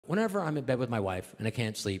whenever I'm in bed with my wife and I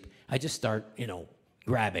can't sleep, I just start,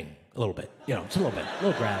 grabbing a little bit. Just a little bit. A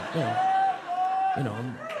little grab,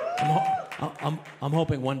 I'm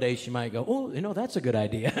hoping one day she might go, oh, that's a good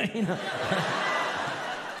idea.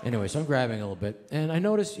 Anyway, so I'm grabbing a little bit, and I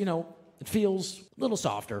notice, it feels a little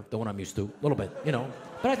softer than what I'm used to, a little bit,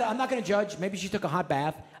 But I thought, I'm not going to judge. Maybe she took a hot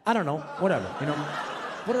bath. I don't know, whatever,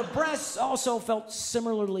 But her breasts also felt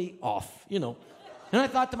similarly off, And I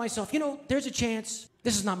thought to myself, there's a chance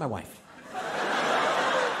this is not my wife.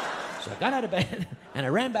 So I got out of bed, and I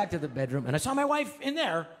ran back to the bedroom, and I saw my wife in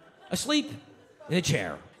there, asleep in a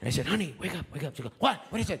chair. And I said, honey, wake up, wake up. She goes, what?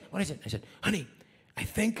 What is it? What is it? I said, honey, I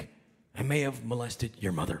think I may have molested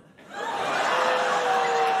your mother.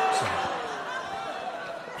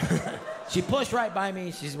 She pushed right by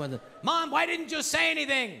me. She went, Mom, why didn't you say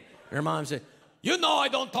anything? And her mom said, I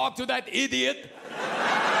don't talk to that idiot.